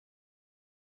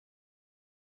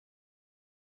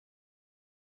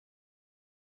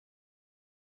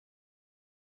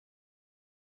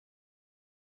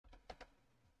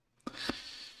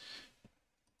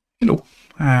Hello,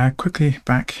 quickly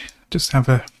back. Just have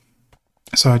a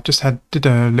I just did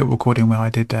a little recording where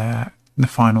I did the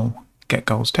final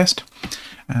GetGoals test,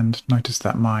 and noticed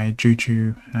that my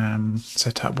Juju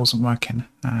setup wasn't working.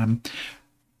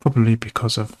 Probably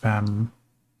because of some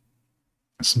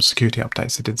security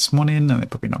updates I did this morning, and it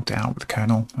probably knocked it out with the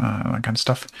kernel, that kind of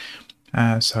stuff.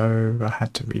 So I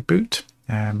had to reboot.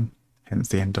 Hence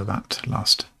the end of that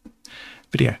last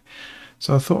video.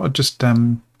 So I thought I'd just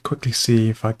quickly see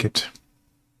if I could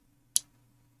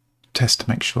test to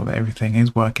make sure that everything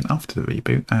is working after the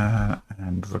reboot,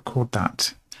 and record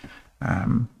that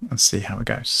and see how it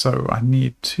goes. So I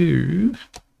need to,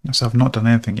 so I've not done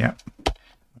anything yet,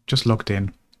 I've just logged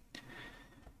in.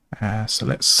 So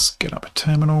let's get up a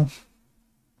terminal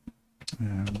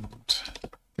and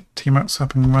get Tmux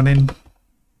up and running.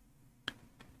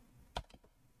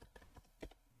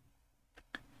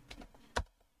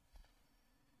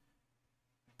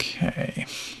 Okay.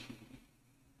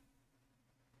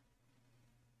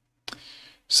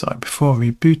 So before I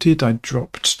rebooted, I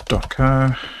dropped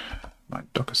Docker, my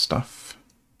Docker stuff.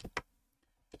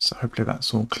 So hopefully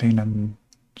that's all clean and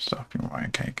stuff. Right,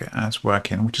 okay, it's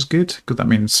working, which is good, because that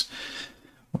means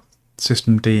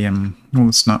systemd and all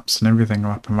the snaps and everything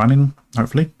are up and running,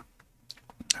 hopefully.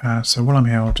 So while I'm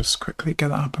here, I'll just quickly get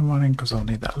that up and running, because I'll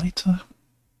need that later.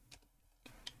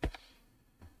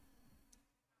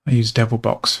 I use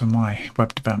Devilbox for my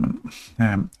web development,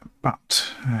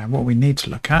 but what we need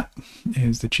to look at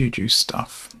is the Juju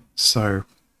stuff. So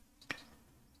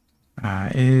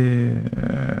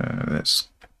let's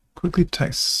quickly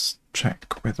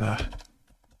check whether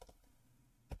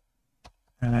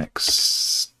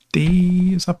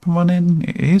LXD is up and running.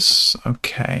 It is,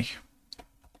 okay.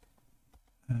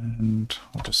 And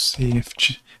I'll just see if,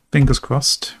 fingers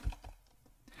crossed,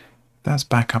 that's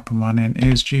back up and running.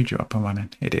 Is Juju up and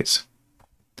running? It is.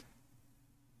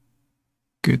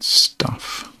 Good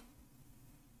stuff.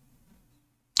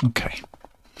 Okay.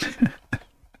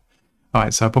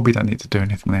 Alright, so I probably don't need to do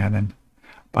anything there then.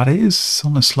 But it is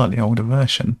on a slightly older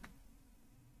version.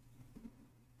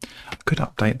 I could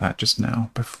update that just now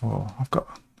before. I've got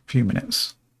a few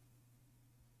minutes.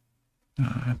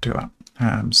 Do that.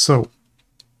 So,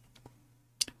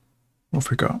 what have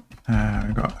we got?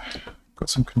 We've got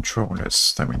some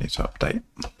controllers that we need to update.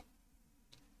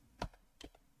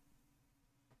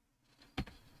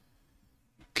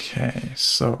 Okay,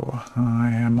 so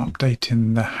I am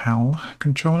updating the HAL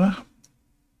controller.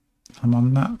 I'm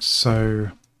on that. So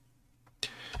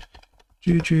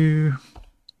Juju,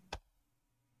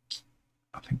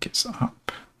 I think it's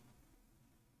up.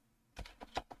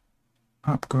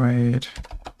 Upgrade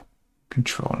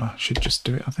controller should just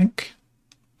do it, I think.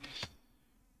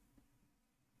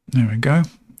 There we go.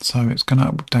 So it's going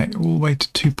to update all the way to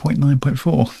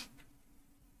 2.9.4.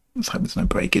 Let's hope there's no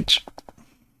breakage.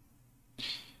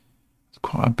 It's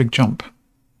quite a big jump.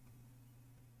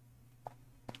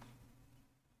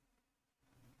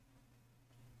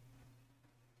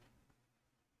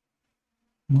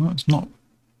 Well, it's not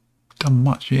done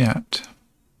much yet.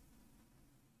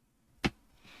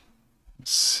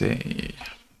 Let's see.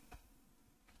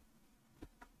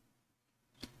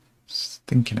 Just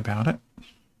thinking about it.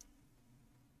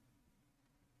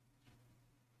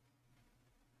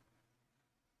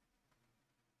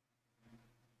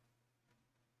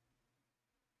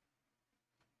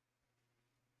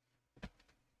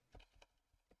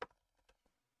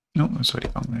 No, that's already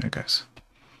gone. There it goes.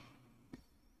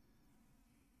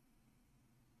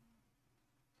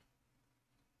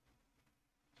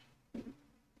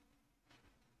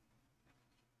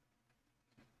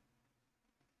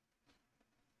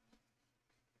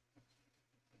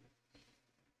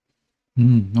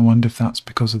 I wonder if that's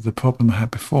because of the problem I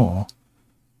had before,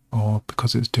 or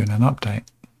because it's doing an update.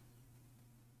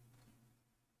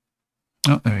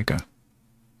 Oh, there we go.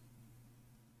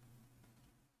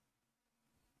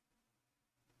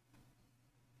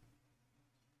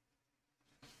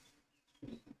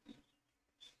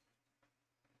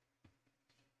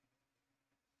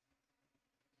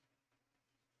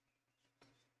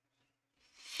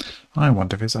 I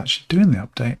wonder if it's actually doing the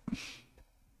update.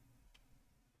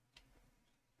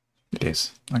 It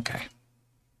is. Okay.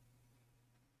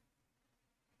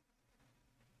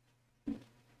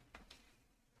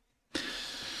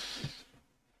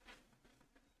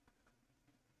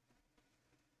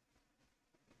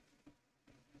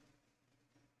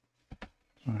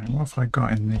 All right, what have I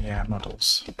got in the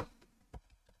models?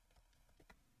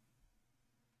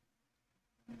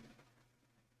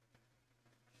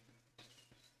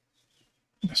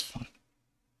 That's fine.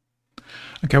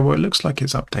 Okay, well, it looks like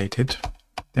it's updated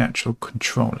the actual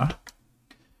controller.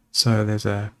 So there's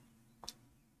a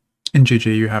in Juju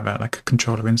you have like a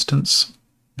controller instance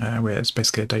where it's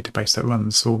basically a database that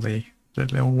runs all the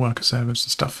little worker servers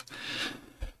and stuff.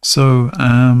 So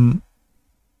and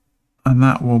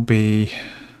that will be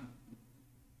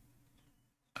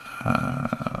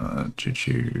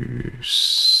Juju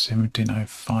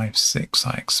 17056,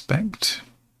 I expect.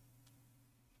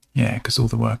 Yeah, because all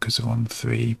the workers are on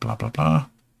 3, blah blah blah.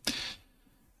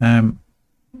 I'm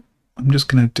just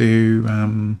going to do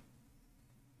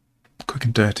quick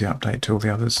and dirty update to all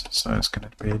the others. So it's going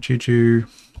to be a Juju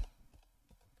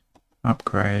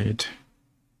upgrade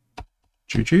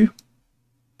Juju,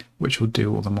 which will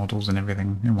do all the models and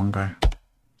everything in one go,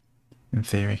 in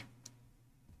theory.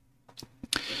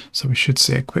 So we should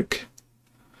see a quick,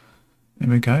 there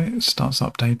we go, it starts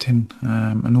updating,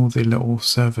 and all the little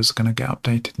servers are going to get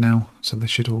updated now, so they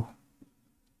should all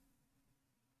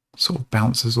sort of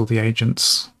bounce as all the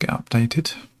agents get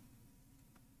updated.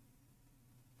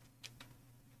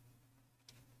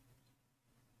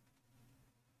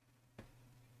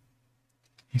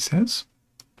 He says,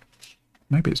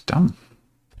 maybe it's done.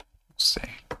 Let's see.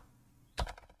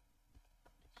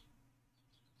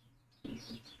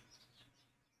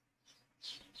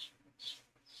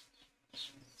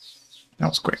 That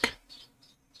was quick.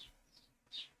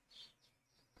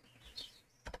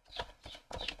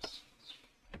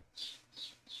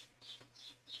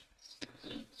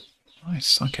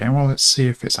 Nice. Okay, well, let's see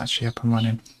if it's actually up and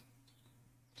running.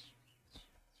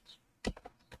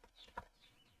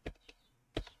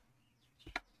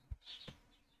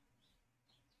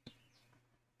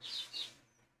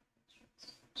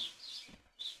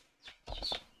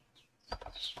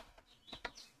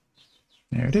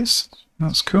 There it is.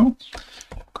 That's cool.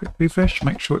 Quick refresh,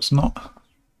 make sure it's not.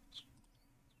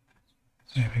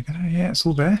 There we go. Yeah, it's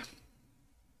all there.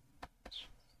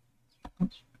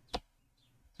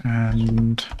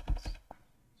 And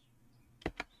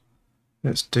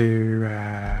let's do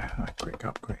a quick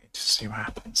upgrade to see what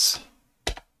happens.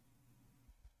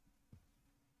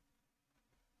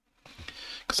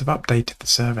 Because I've updated the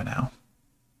server now.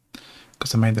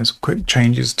 Because I made those quick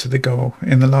changes to the goal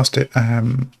in the last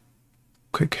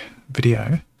quick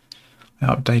video. I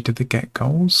updated the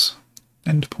GetGoals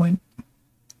endpoint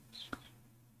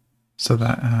so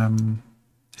that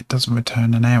it doesn't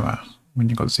return an error when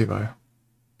you've got 0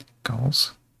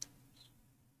 goals.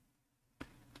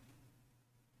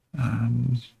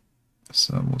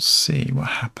 So we'll see what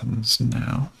happens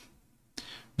now.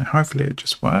 Now hopefully it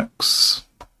just works.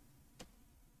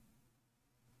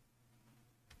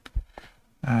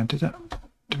 Did it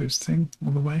do its thing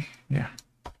all the way? Yeah.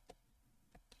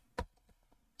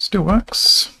 Still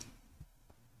works.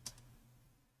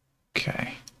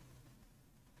 Okay.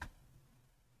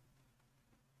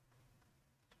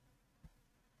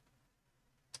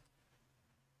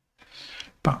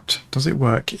 But does it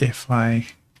work if I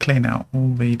clean out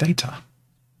all the data?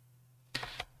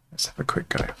 Let's have a quick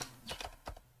go.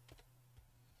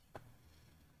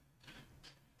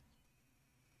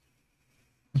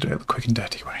 We'll do it the quick and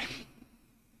dirty way.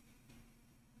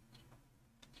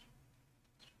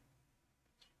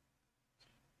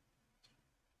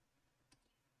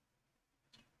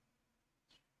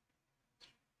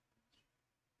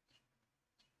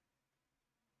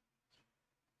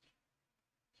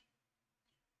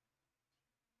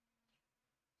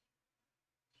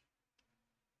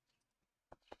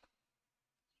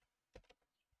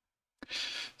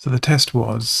 So the test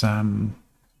was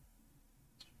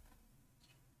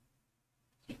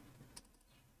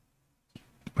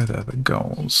whether the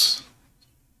goals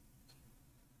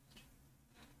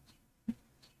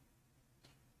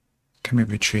can be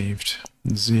retrieved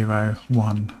 0,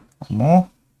 1 or more.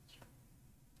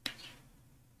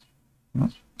 Oh,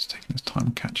 it's taking its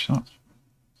time to catch up.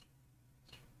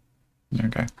 There we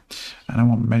go. And I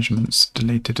want measurements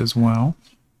deleted as well.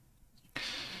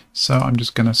 So I'm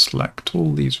just going to select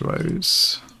all these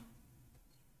rows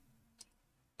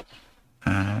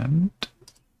and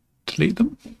delete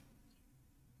them.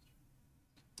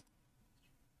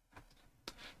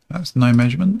 That's no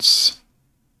measurements.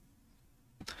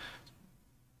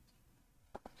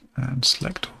 And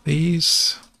select all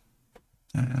these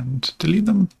and delete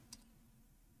them.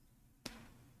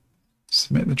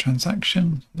 Submit the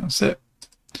transaction. That's it.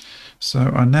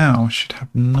 So I now should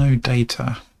have no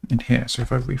data in here. So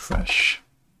if I refresh,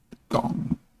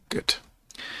 gone. Good.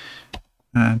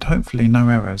 And hopefully no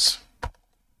errors.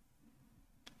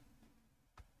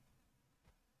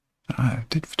 I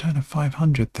did return a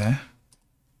 500 there.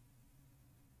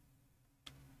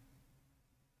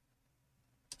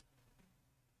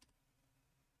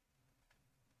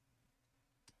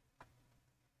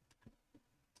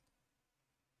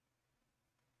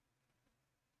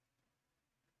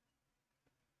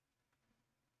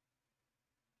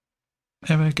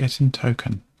 Ever getting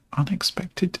token.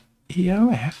 Unexpected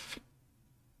EOF.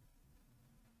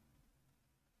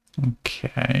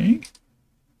 Okay.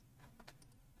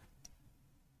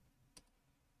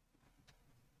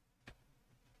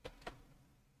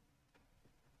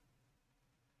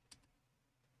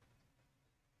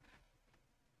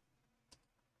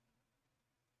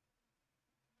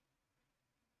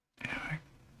 Ever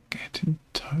getting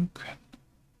token.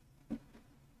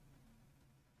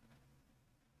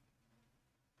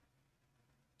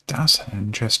 That's an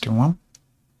interesting one.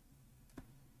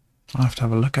 I'll have to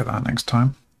have a look at that next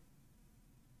time.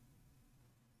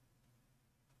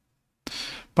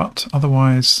 But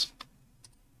otherwise,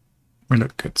 we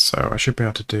look good. So I should be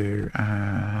able to do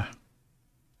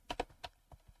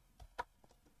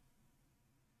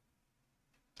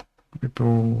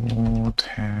report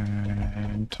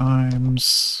 10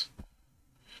 times.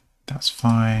 That's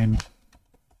fine.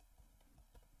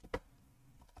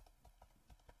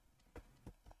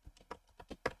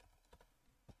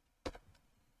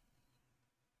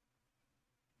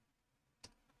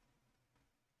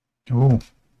 Oh,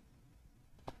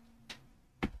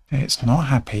 it's not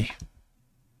happy.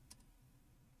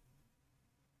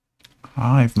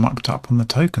 I've mucked up on the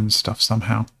token stuff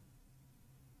somehow.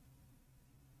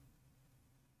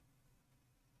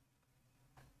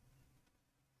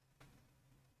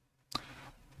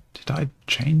 Did I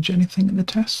change anything in the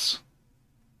tests?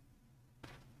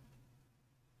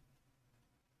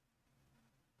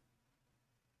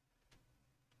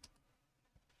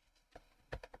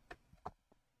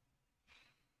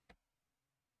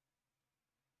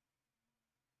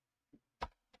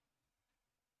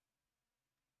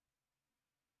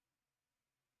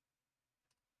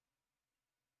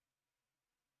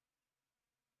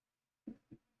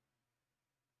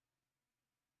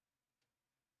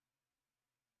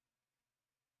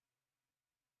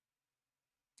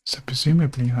 So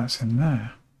presumably that's in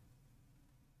there.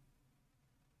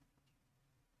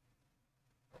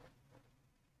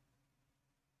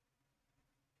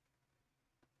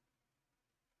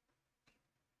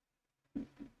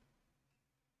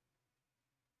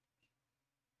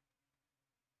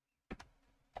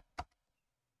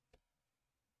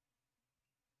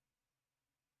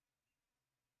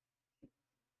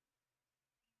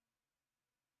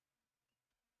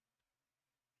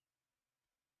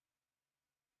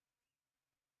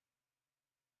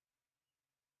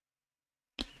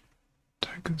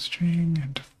 Token string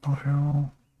and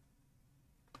file.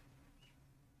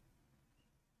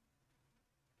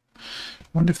 I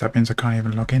wonder if that means I can't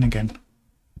even log in again.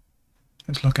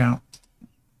 Let's log out.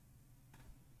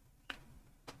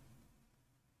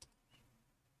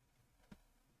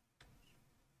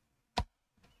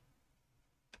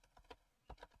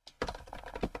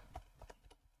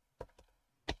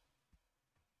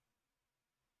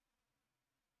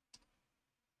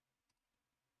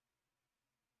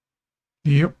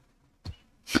 Yep.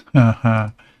 Haha.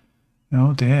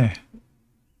 Oh dear.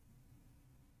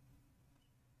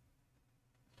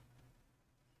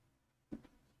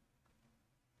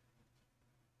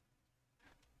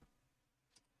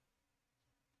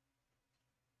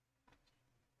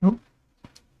 Oh.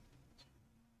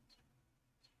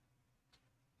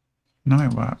 Now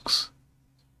it works.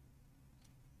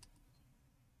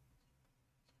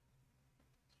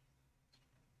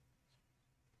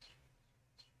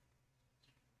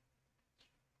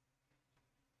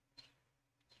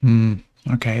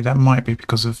 Okay, that might be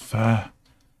because of those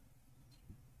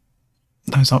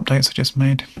updates I just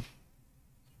made.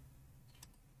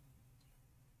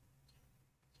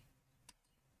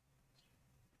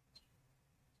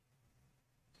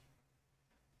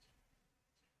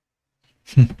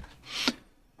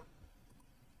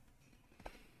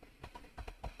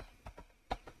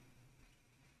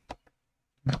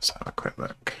 Let's have a quick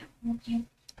look.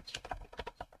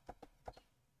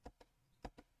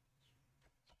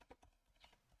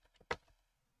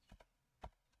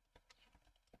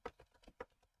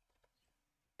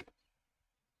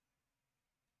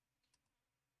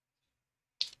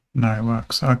 No, it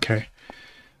works. Okay.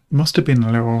 Must have been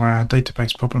a little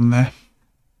database problem there.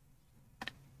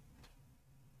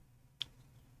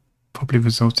 Probably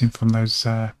resulting from those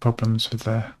problems with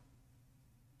the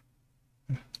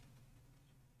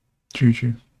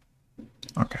Juju.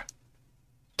 Okay.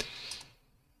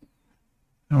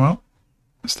 Oh well,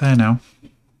 it's there now.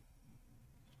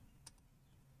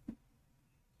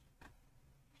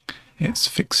 It's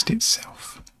fixed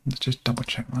itself. Let's just double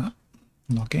check that.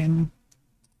 Log in.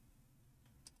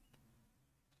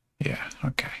 Yeah,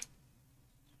 okay.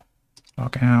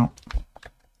 Log out.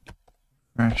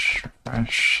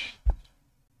 Refresh.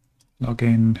 Log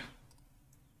in.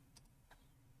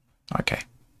 Okay.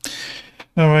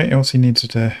 All right, it also needs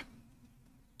to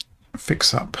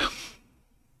fix up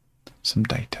some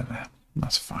data there.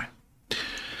 That's fine.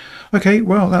 Okay,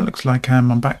 well, that looks like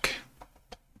I'm back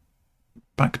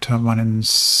to running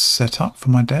setup for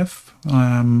my dev.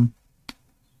 All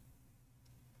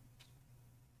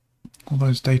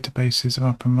those databases are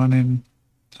up and running,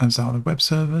 as are the web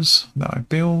servers that I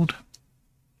build.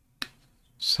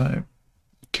 So,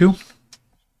 cool.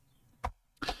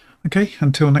 Okay,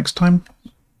 until next time,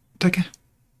 take care.